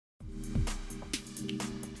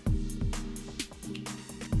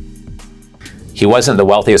he wasn't the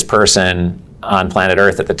wealthiest person on planet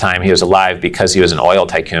Earth at the time he was alive because he was an oil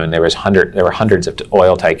tycoon. There were hundreds of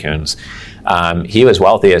oil tycoons. He was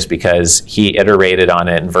wealthiest because he iterated on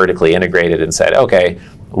it and vertically integrated and said, okay,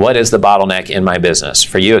 what is the bottleneck in my business?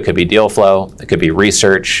 For you, it could be deal flow, it could be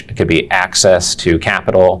research, it could be access to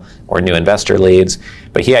capital or new investor leads.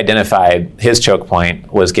 But he identified his choke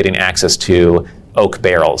point was getting access to oak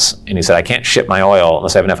barrels. And he said, I can't ship my oil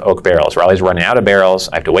unless I have enough oak barrels. We're always running out of barrels.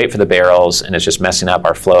 I have to wait for the barrels, and it's just messing up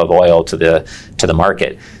our flow of oil to the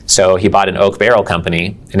market. So he bought an oak barrel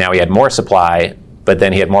company, and now he had more supply, but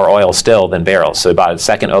then he had more oil still than barrels. So he bought a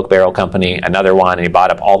second oak barrel company, another one, and he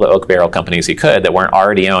bought up all the oak barrel companies he could that weren't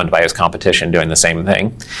already owned by his competition doing the same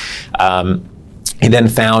thing. He then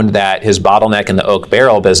found that his bottleneck in the oak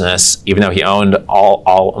barrel business, even though he owned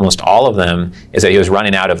almost all of them, is that he was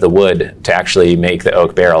running out of the wood to actually make the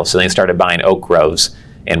oak barrels. So then he started buying oak groves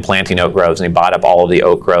and planting oak groves, and he bought up all of the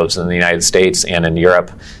oak groves in the United States and in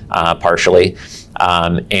Europe partially.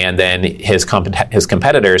 And then his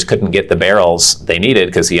competitors couldn't get the barrels they needed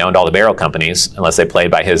because he owned all the barrel companies unless they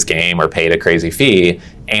played by his game or paid a crazy fee,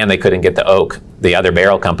 and they couldn't get the other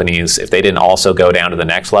barrel companies, if they didn't also go down to the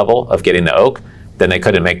next level of getting the oak, then they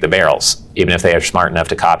couldn't make the barrels, even if they are smart enough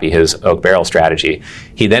to copy his oak barrel strategy.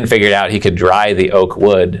 He then figured out he could dry the oak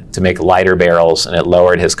wood to make lighter barrels, and it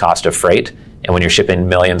lowered his cost of freight. And when you're shipping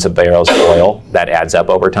millions of barrels of oil, that adds up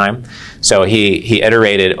over time. So he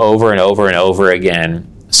iterated over and over and over again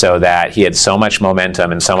so that he had so much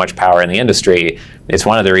momentum and so much power in the industry. It's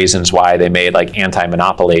one of the reasons why they made like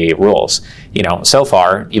anti-monopoly rules. So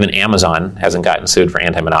far, even Amazon hasn't gotten sued for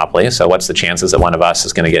anti-monopoly. So what's the chances that one of us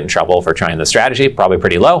is going to get in trouble for trying the strategy? Probably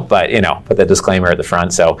pretty low, but put the disclaimer at the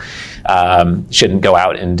front. So shouldn't go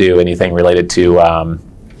out and do anything related to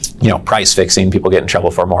price fixing. People get in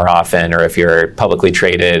trouble for more often, or if you're publicly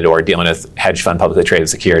traded or dealing with hedge fund publicly traded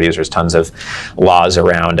securities, there's tons of laws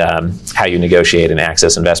around how you negotiate and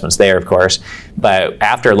access investments there, of course. But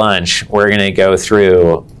after lunch, we're going to go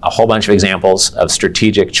through a whole bunch of examples of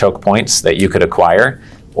strategic choke points that you could acquire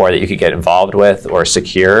or that you could get involved with or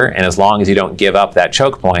secure. And as long as you don't give up that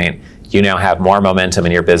choke point, you now have more momentum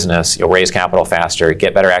in your business. You'll raise capital faster,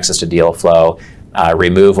 get better access to deal flow,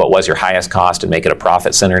 remove what was your highest cost and make it a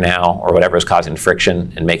profit center now, or whatever is causing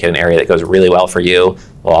friction, and make it an area that goes really well for you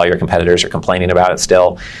while all your competitors are complaining about it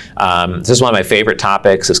still. This is one of my favorite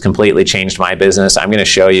topics. It's completely changed my business. I'm going to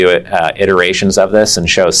show you iterations of this and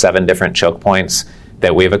show 7 different choke points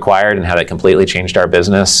that we've acquired and how that completely changed our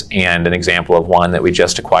business, and an example of one that we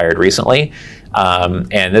just acquired recently.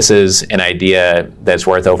 And this is an idea that's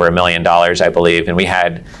worth over $1 million, I believe. And we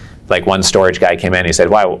had one storage guy came in, he said,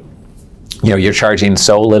 wow, you're charging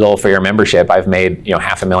so little for your membership. I've made,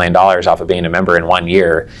 $500,000 off of being a member in 1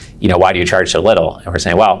 year. Why do you charge so little? And we're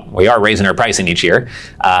saying, well, we are raising our pricing each year,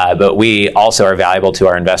 but we also are valuable to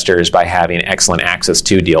our investors by having excellent access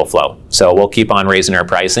to deal flow. So we'll keep on raising our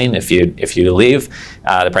pricing. If you leave,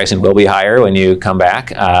 the pricing will be higher when you come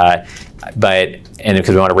back. And because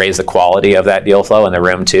we want to raise the quality of that deal flow in the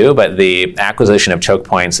room too. But the acquisition of choke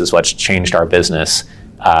points is what's changed our business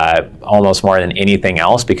almost more than anything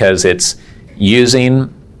else, because it's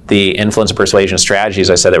using the influence and persuasion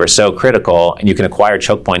strategies I said that were so critical, and you can acquire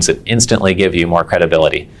choke points that instantly give you more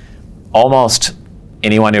credibility. Almost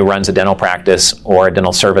anyone who runs a dental practice or a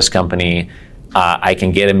dental service company, I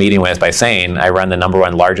can get a meeting with by saying, I run the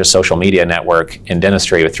 #1 largest social media network in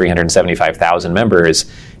dentistry with 375,000 members.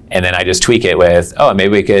 And then I just tweak it with, maybe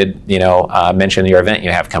we could, mention your event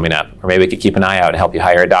you have coming up, or maybe we could keep an eye out and help you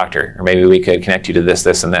hire a doctor, or maybe we could connect you to this,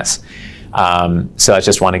 this, and this. So that's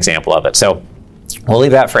just one example of it. So we'll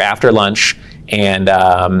leave that for after lunch, and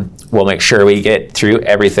we'll make sure we get through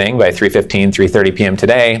everything by 3:30 p.m.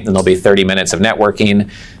 today. Then there'll be 30 minutes of networking.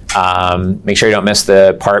 Make sure you don't miss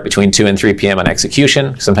the part between 2 and 3 p.m. on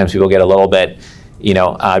execution. Sometimes people get a little bit,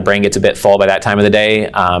 brain gets a bit full by that time of the day,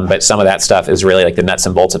 but some of that stuff is really like the nuts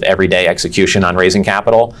and bolts of everyday execution on raising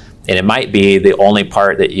capital. And it might be the only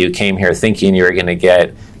part that you came here thinking you were going to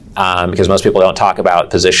get, because most people don't talk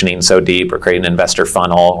about positioning so deep or creating an investor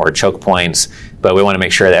funnel or choke points, but we want to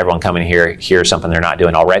make sure that everyone coming here hears something they're not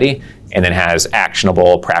doing already, and then has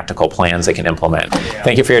actionable, practical plans they can implement.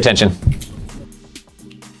 Thank you for your attention.